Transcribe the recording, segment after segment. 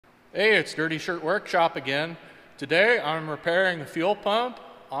Hey, it's Dirty Shirt Workshop again. Today I'm repairing the fuel pump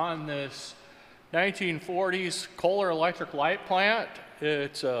on this 1940s Kohler electric light plant.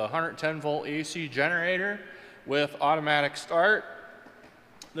 It's a 110 volt AC generator with automatic start.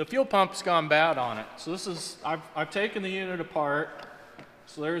 The fuel pump's gone bad on it. So I've taken the unit apart.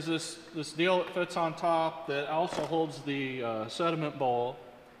 So there's this deal that fits on top that also holds the sediment bowl.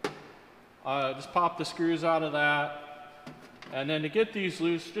 Just pop the screws out of that. And then to get these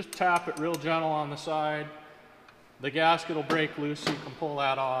loose, just tap it real gentle on the side. The gasket will break loose so you can pull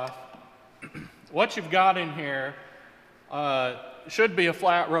that off. What you've got in here should be a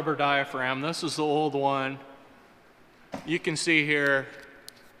flat rubber diaphragm. This is the old one. You can see here,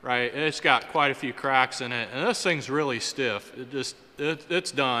 right, it's got quite a few cracks in it. And this thing's really stiff.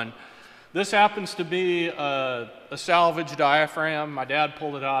 It's done. This happens to be a salvage diaphragm. My dad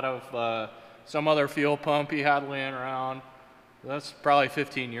pulled it out of some other fuel pump he had laying around. That's probably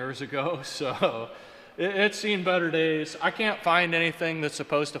 15 years ago, so it's seen better days. I can't find anything that's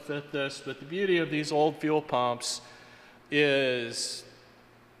supposed to fit this, but the beauty of these old fuel pumps is,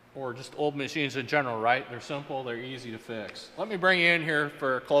 or just old machines in general, right? They're simple, they're easy to fix. Let me bring you in here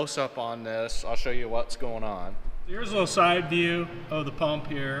for a close-up on this. I'll show you what's going on. Here's a little side view of the pump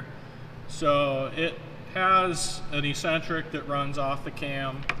here. So it has an eccentric that runs off the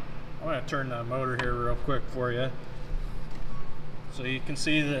cam. I'm going to turn the motor here real quick for you. So you can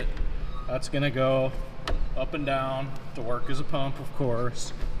see that that's going to go up and down to work as a pump, of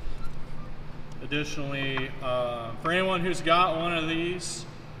course. Additionally, for anyone who's got one of these,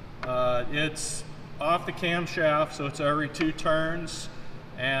 it's off the camshaft, so it's every 2 turns,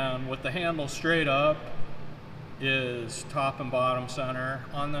 and with the handle straight up is top and bottom center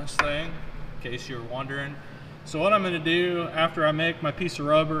on this thing, in case you're wondering. So what I'm going to do after I make my piece of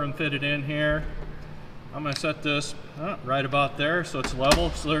rubber and fit it in here, I'm going to set this right about there so it's level,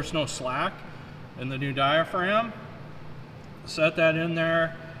 so there's no slack in the new diaphragm. Set that in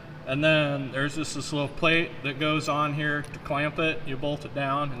there, and then there's just this little plate that goes on here to clamp it. You bolt it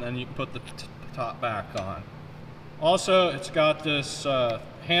down, and then you can put the top back on. Also, it's got this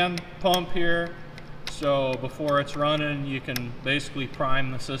hand pump here, so before it's running you can basically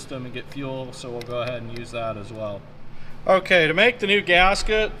prime the system and get fuel, so we'll go ahead and use that as well. Okay, to make the new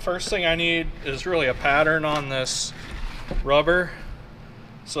gasket, first thing I need is really a pattern on this rubber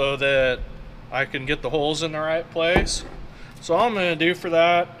so that I can get the holes in the right place. So all I'm going to do for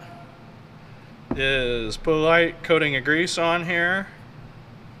that is put a light coating of grease on here.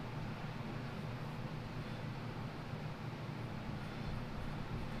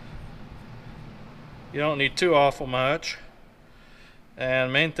 You don't need too awful much.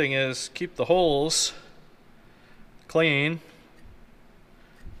 And main thing is keep the holes clean.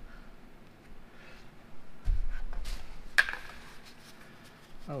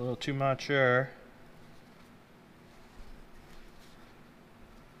 A little too much there.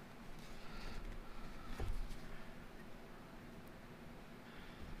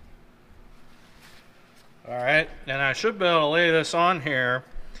 Alright, and I should be able to lay this on here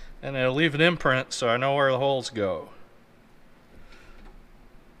and it'll leave an imprint so I know where the holes go.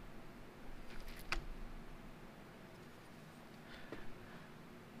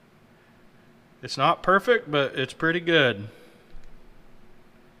 It's not perfect, but it's pretty good.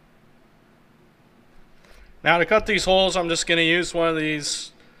 Now to cut these holes, I'm just going to use one of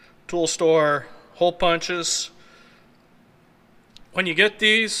these tool store hole punches. When you get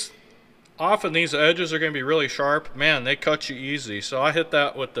these, often these edges are going to be really sharp. Man, they cut you easy. So I hit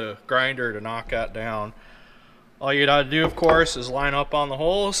that with the grinder to knock that down. All you got to do, of course, is line up on the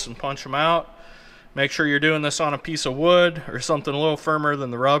holes and punch them out. Make sure you're doing this on a piece of wood or something a little firmer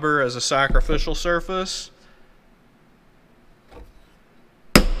than the rubber as a sacrificial surface.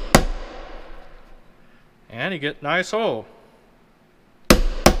 And you get a nice hole.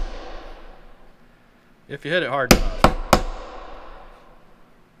 If you hit it hard enough.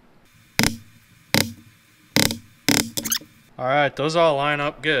 Alright, those all line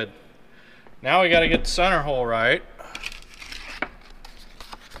up good. Now we got to get the center hole right.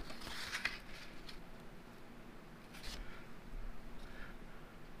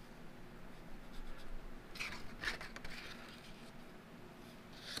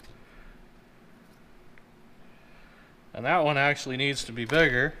 And that one actually needs to be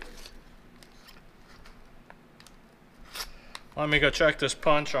bigger. Let me go check this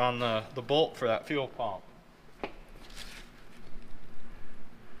punch on the bolt for that fuel pump.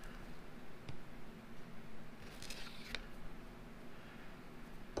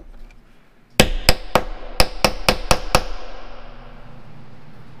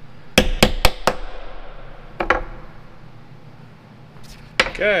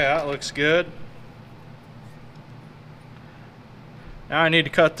 Okay, that looks good. Now I need to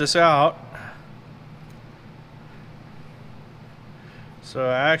cut this out.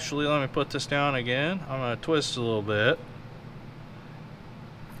 So actually, let me put this down again. I'm going to twist a little bit.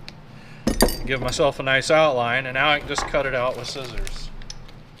 Give myself a nice outline, and now I can just cut it out with scissors.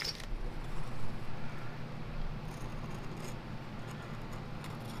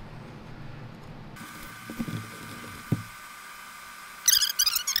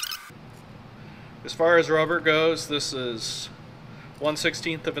 As far as rubber goes, this is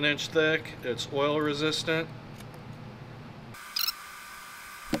 1/16 of an inch thick. It's oil resistant.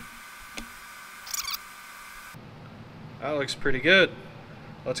 That looks pretty good.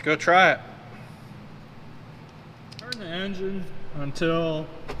 Let's go try it. Turn the engine until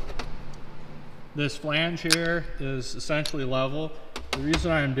this flange here is essentially level. The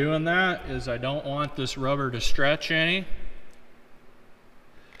reason I'm doing that is I don't want this rubber to stretch any.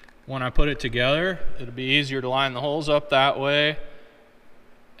 When I put it together, it'll be easier to line the holes up that way,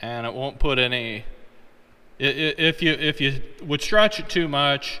 and it won't put any, if you would stretch it too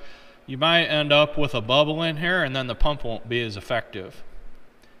much, you might end up with a bubble in here, and then the pump won't be as effective.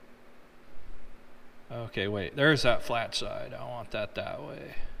 Okay, wait, there's that flat side. I want that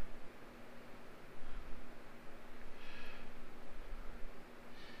way.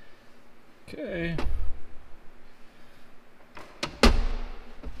 Okay.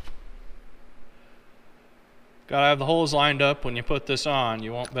 Gotta have the holes lined up when you put this on.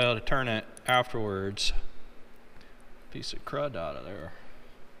 You won't be able to turn it afterwards. Piece of crud out of there.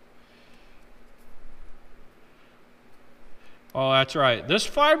 Oh, that's right. This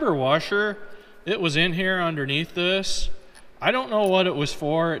fiber washer, it was in here underneath this. I don't know what it was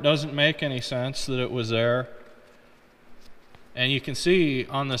for. It doesn't make any sense that it was there. And you can see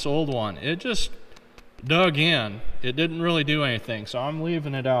on this old one, it just dug in. It didn't really do anything, so I'm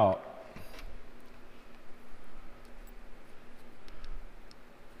leaving it out.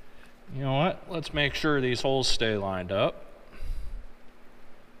 You know what? Let's make sure these holes stay lined up.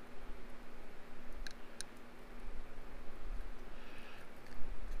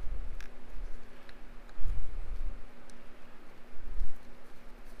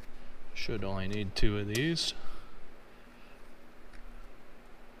 Should only need 2 of these.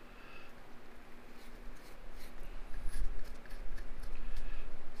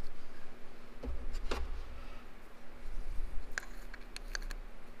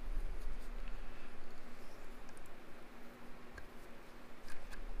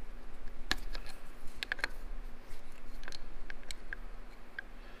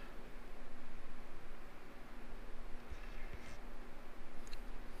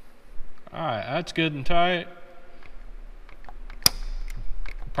 Alright, that's good and tight.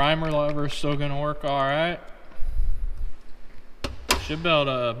 Primer lever is still going to work alright. Should be able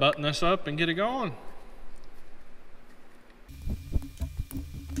to button this up and get it going.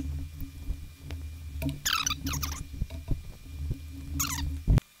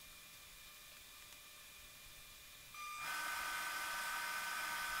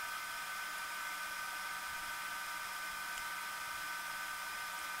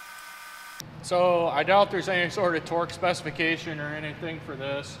 So I doubt there's any sort of torque specification or anything for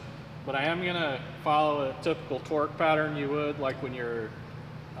this, but I am going to follow a typical torque pattern you would, like when you're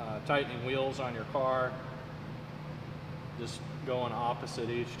tightening wheels on your car. Just going opposite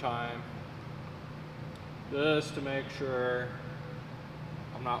each time. Just to make sure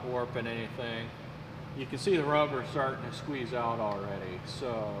I'm not warping anything. You can see the rubber starting to squeeze out already,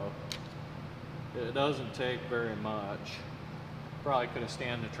 so it doesn't take very much. Probably could have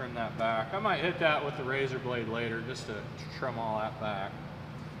stand to trim that back. I might hit that with the razor blade later just to trim all that back.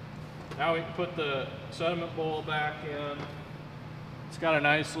 Now we can put the sediment bowl back in. It's got a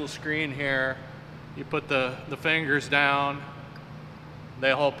nice little screen here. You put the fingers down, they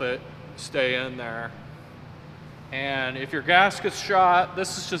help it stay in there. And if your gasket's shot,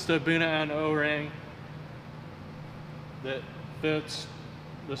 this is just a Buna N O-ring that fits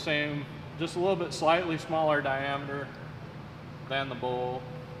the same, just a little bit slightly smaller diameter than the bowl.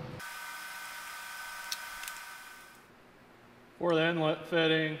 For the inlet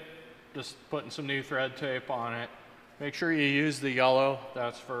fitting, just putting some new thread tape on it. Make sure you use the yellow,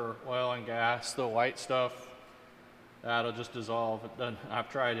 that's for oil and gas. The white stuff, that'll just dissolve. It doesn't, I've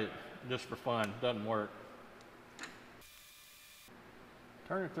tried it just for fun, it doesn't work.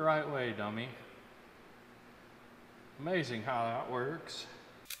 Turn it the right way, dummy. Amazing how that works.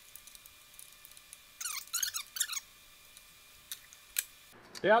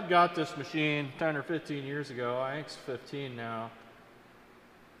 Dad got this machine 10 or 15 years ago. I think it's 15 now.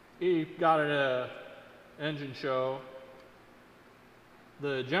 He got it at an engine show.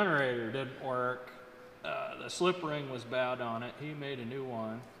 the generator didn't work. The slip ring was bad on it. He made a new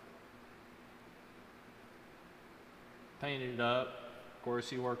one. Painted it up. Of course,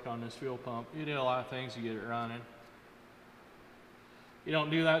 he worked on this fuel pump. He did a lot of things to get it running. You don't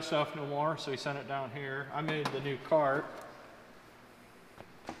do that stuff no more, so he sent it down here. I made the new cart.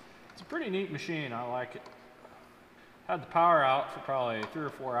 It's a pretty neat machine. I like it. Had the power out for probably 3 or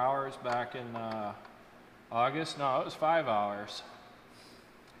 4 hours back in August. No, it was 5 hours.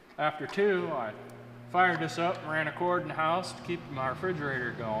 After 2, I fired this up and ran a cord in the house to keep my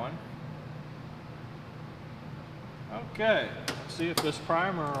refrigerator going. Okay, let's see if this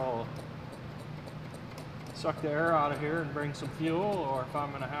primer will suck the air out of here and bring some fuel, or if I'm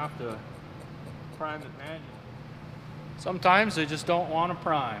going to have to prime it manually. Sometimes they just don't want to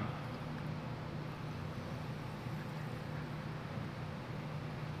prime.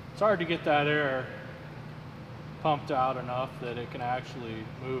 It's hard to get that air pumped out enough that it can actually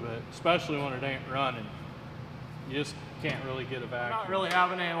move it, especially when it ain't running. You just can't really get a vacuum. Not really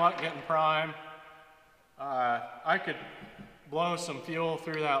having any luck getting prime. I could blow some fuel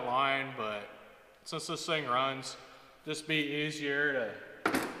through that line, but since this thing runs, just be easier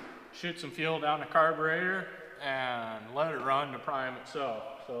to shoot some fuel down the carburetor and let it run to prime itself.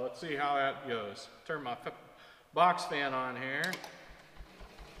 So let's see how that goes. Turn my box fan on here.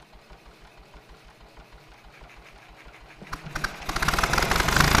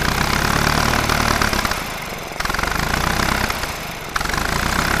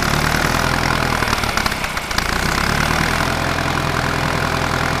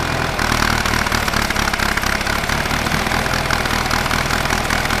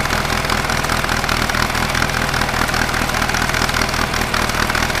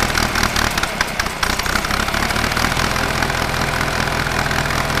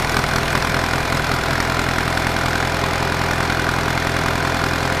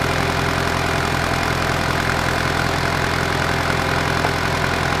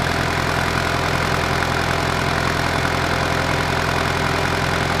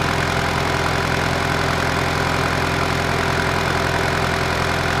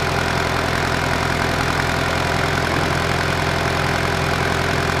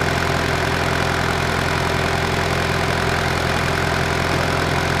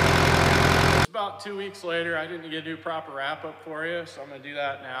 About 2 weeks later, I didn't get to do proper wrap up for you, so I'm going to do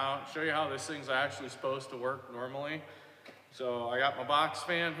that now. Show you how this thing's actually supposed to work normally. So I got my box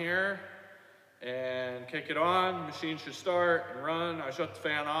fan here, and kick it on. Machine should start and run. I shut the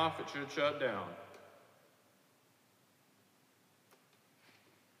fan off. It should shut down.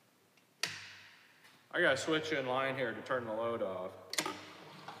 I got to switch in line here to turn the load off.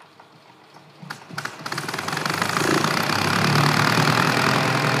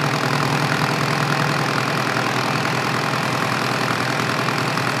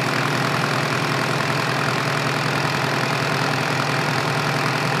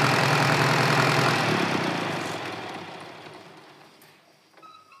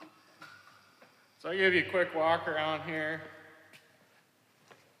 So I'll give you a quick walk around here.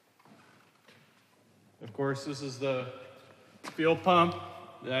 Of course, this is the fuel pump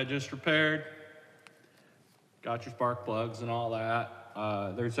that I just repaired. Got your spark plugs and all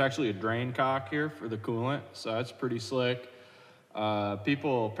that. There's actually a drain cock here for the coolant, so that's pretty slick.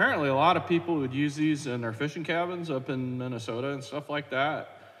 Apparently a lot of people would use these in their fishing cabins up in Minnesota and stuff like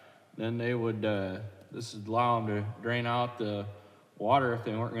that. Then they would, this would allow them to drain out the water if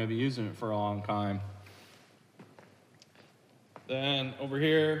they weren't going to be using it for a long time. Then over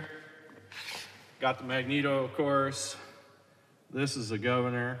here, got the magneto, of course. This is a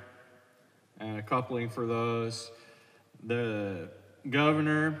governor and a coupling for those. The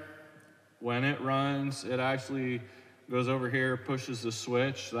governor, when it runs, it actually goes over here, pushes the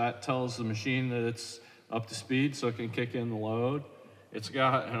switch. That tells the machine that it's up to speed so it can kick in the load. It's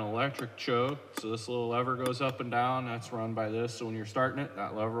got an electric choke, so this little lever goes up and down. That's run by this, so when you're starting it,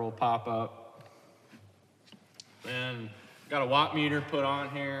 that lever will pop up. Then got a watt meter put on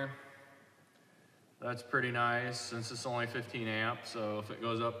here. That's pretty nice since it's only 15 amps, so if it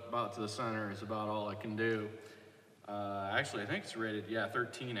goes up about to the center, it's about all I can do. Actually, I think it's rated,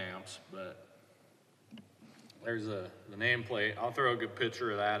 13 amps, but there's the nameplate. I'll throw a good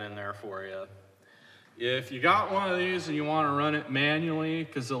picture of that in there for you. If you got one of these and you want to run it manually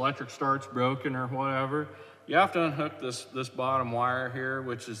because the electric start's broken or whatever, you have to unhook this bottom wire here,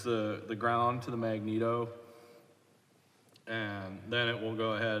 which is the ground to the magneto. And then it will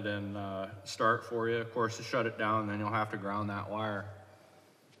go ahead and start for you. Of course, to shut it down, then you'll have to ground that wire.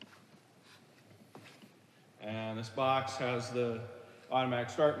 And this box has the automatic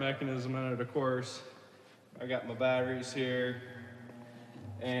start mechanism in it, of course. I got my batteries here.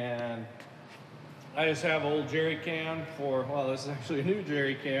 And I just have an old jerry can for, well, this is actually a new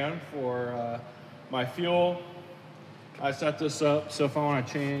jerry can for my fuel. I set this up so if I want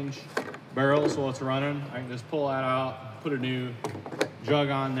to change barrels while it's running, I can just pull that out, put a new jug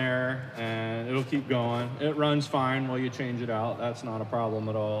on there, and it'll keep going. It runs fine while you change it out. That's not a problem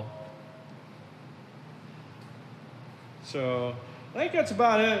at all. So I think that's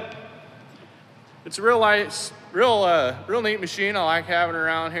about it. It's a real nice, real neat machine. I like having it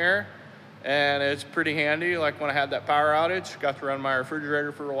around here, and it's pretty handy. Like when I had that power outage, got to run my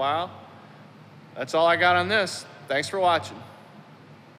refrigerator for a while. That's all I got on this. Thanks for watching.